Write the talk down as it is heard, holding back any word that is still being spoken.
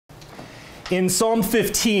In Psalm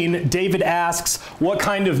 15, David asks what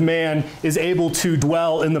kind of man is able to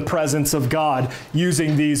dwell in the presence of God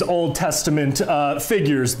using these Old Testament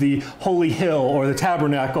figures, the holy hill or the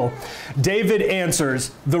tabernacle. David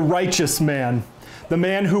answers, the righteous man, the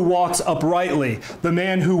man who walks uprightly, the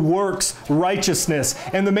man who works righteousness,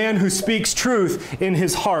 and the man who speaks truth in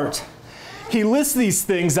his heart. He lists these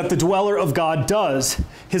things that the dweller of God does.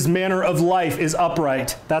 His manner of life is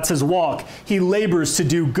upright. That's his walk. He labors to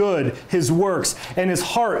do good, his works, and his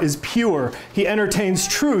heart is pure. He entertains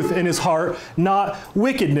truth in his heart, not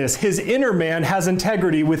wickedness. His inner man has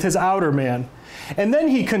integrity with his outer man. And then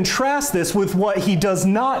he contrasts this with what he does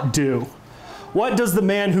not do. What does the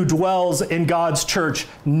man who dwells in God's church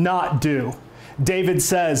not do? David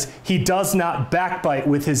says, he does not backbite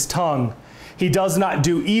with his tongue. He does not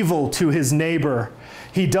do evil to his neighbor.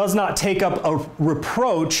 He does not take up a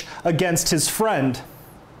reproach against his friend.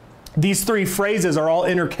 These three phrases are all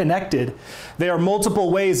interconnected. They are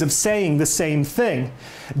multiple ways of saying the same thing.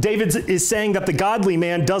 David is saying that the godly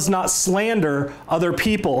man does not slander other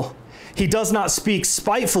people. He does not speak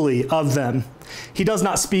spitefully of them. He does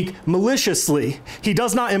not speak maliciously. He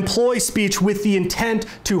does not employ speech with the intent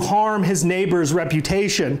to harm his neighbor's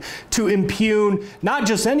reputation, to impugn not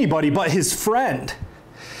just anybody, but his friend.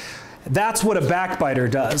 That's what a backbiter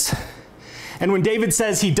does. And when David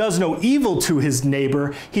says he does no evil to his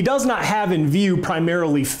neighbor, he does not have in view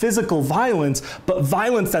primarily physical violence, but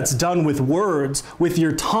violence that's done with words, with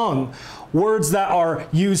your tongue, words that are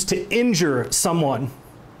used to injure someone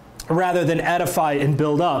rather than edify and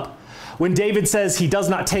build up. When David says he does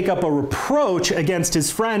not take up a reproach against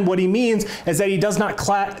his friend, what he means is that he does not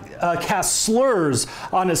cast slurs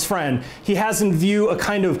on his friend. He has in view a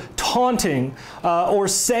kind of taunting or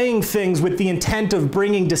saying things with the intent of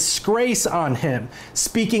bringing disgrace on him,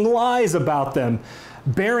 speaking lies about them,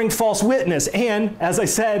 bearing false witness, and, as I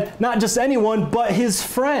said, not just anyone, but his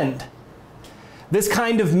friend. This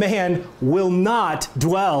kind of man will not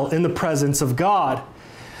dwell in the presence of God.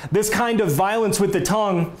 This kind of violence with the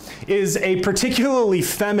tongue is a particularly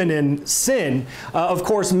feminine sin. Of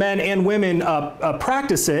course, men and women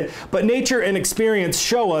practice it, but nature and experience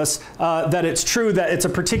show us that it's true that it's a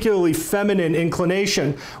particularly feminine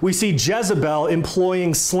inclination. We see Jezebel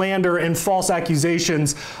employing slander and false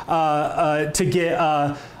accusations to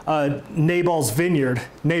get Nabal's vineyard.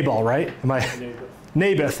 Nabal, right?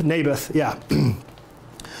 Naboth, yeah.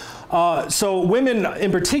 So women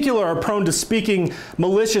in particular are prone to speaking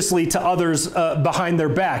maliciously to others behind their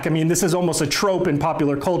back. I mean, this is almost a trope in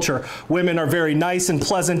popular culture. Women are very nice and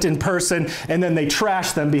pleasant in person, and then they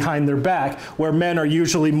trash them behind their back, where men are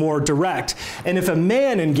usually more direct. And if a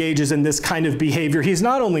man engages in this kind of behavior, he's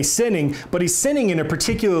not only sinning, but he's sinning in a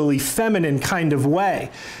particularly feminine kind of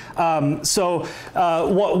way.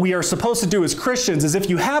 What we are supposed to do as Christians is if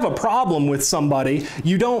you have a problem with somebody,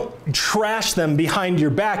 you don't trash them behind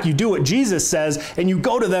your back. You do what Jesus says, and you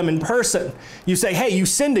go to them in person. You say, hey, you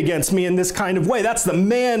sinned against me in this kind of way. That's the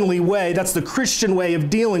manly way. That's the Christian way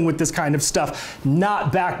of dealing with this kind of stuff.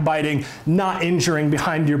 Not backbiting, not injuring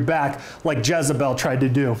behind your back like Jezebel tried to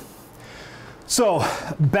do. So,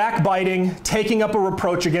 backbiting, taking up a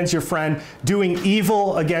reproach against your friend, doing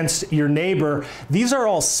evil against your neighbor, these are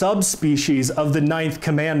all subspecies of the 9th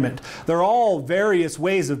commandment. They're all various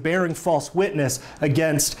ways of bearing false witness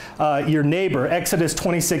against your neighbor. Exodus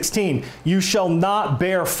 20:16, you shall not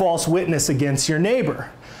bear false witness against your neighbor.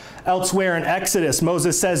 Elsewhere in Exodus,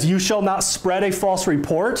 Moses says, you shall not spread a false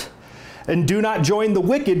report, and do not join the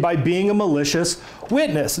wicked by being a malicious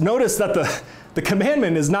witness. Notice that the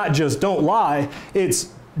commandment is not just don't lie,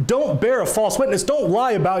 it's don't bear a false witness, don't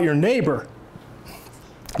lie about your neighbor.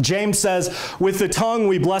 James says, with the tongue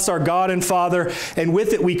we bless our God and Father, and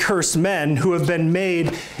with it we curse men who have been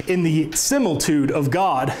made in the similitude of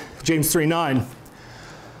God. James 3:9.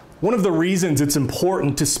 One of the reasons it's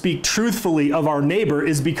important to speak truthfully of our neighbor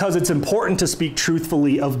is because it's important to speak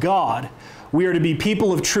truthfully of God. We are to be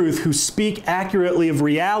people of truth who speak accurately of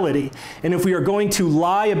reality. And if we are going to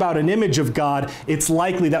lie about an image of God, it's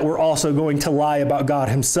likely that we're also going to lie about God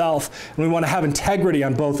himself. And we want to have integrity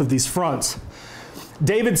on both of these fronts.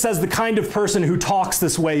 David says the kind of person who talks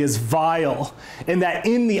this way is vile, and that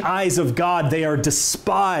in the eyes of God they are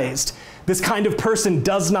despised. This kind of person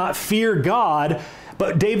does not fear God,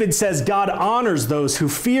 but David says God honors those who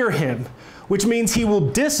fear him, which means he will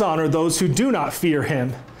dishonor those who do not fear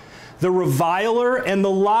him. The reviler and the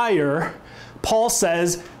liar, Paul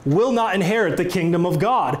says, will not inherit the kingdom of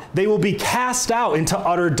God. They will be cast out into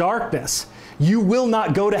utter darkness. You will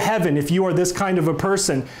not go to heaven if you are this kind of a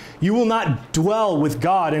person. You will not dwell with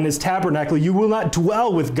God in his tabernacle. You will not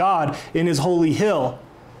dwell with God in his holy hill.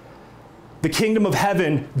 The kingdom of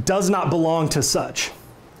heaven does not belong to such.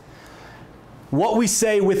 What we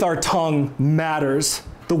say with our tongue matters.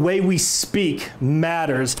 The way we speak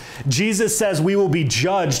matters. Jesus says we will be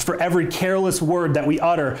judged for every careless word that we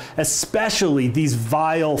utter, especially these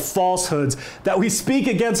vile falsehoods that we speak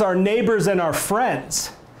against our neighbors and our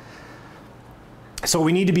friends. So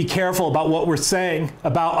we need to be careful about what we're saying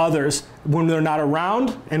about others when they're not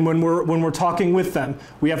around and when we're talking with them.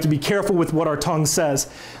 We have to be careful with what our tongue says.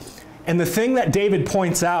 And the thing that David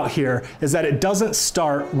points out here is that it doesn't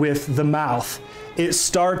start with the mouth. It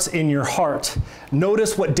starts in your heart.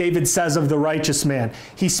 Notice what David says of the righteous man.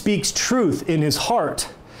 He speaks truth in his heart,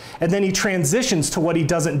 and then he transitions to what he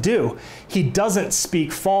doesn't do. He doesn't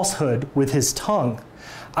speak falsehood with his tongue.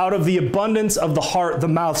 Out of the abundance of the heart, the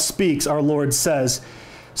mouth speaks, our Lord says.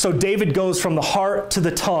 So David goes from the heart to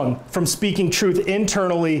the tongue, from speaking truth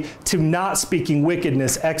internally to not speaking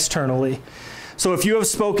wickedness externally. So if you have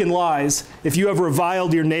spoken lies, if you have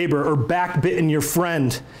reviled your neighbor or backbitten your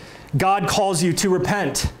friend, God calls you to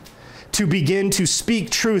repent, to begin to speak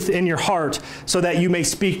truth in your heart so that you may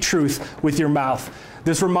speak truth with your mouth.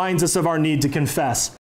 This reminds us of our need to confess.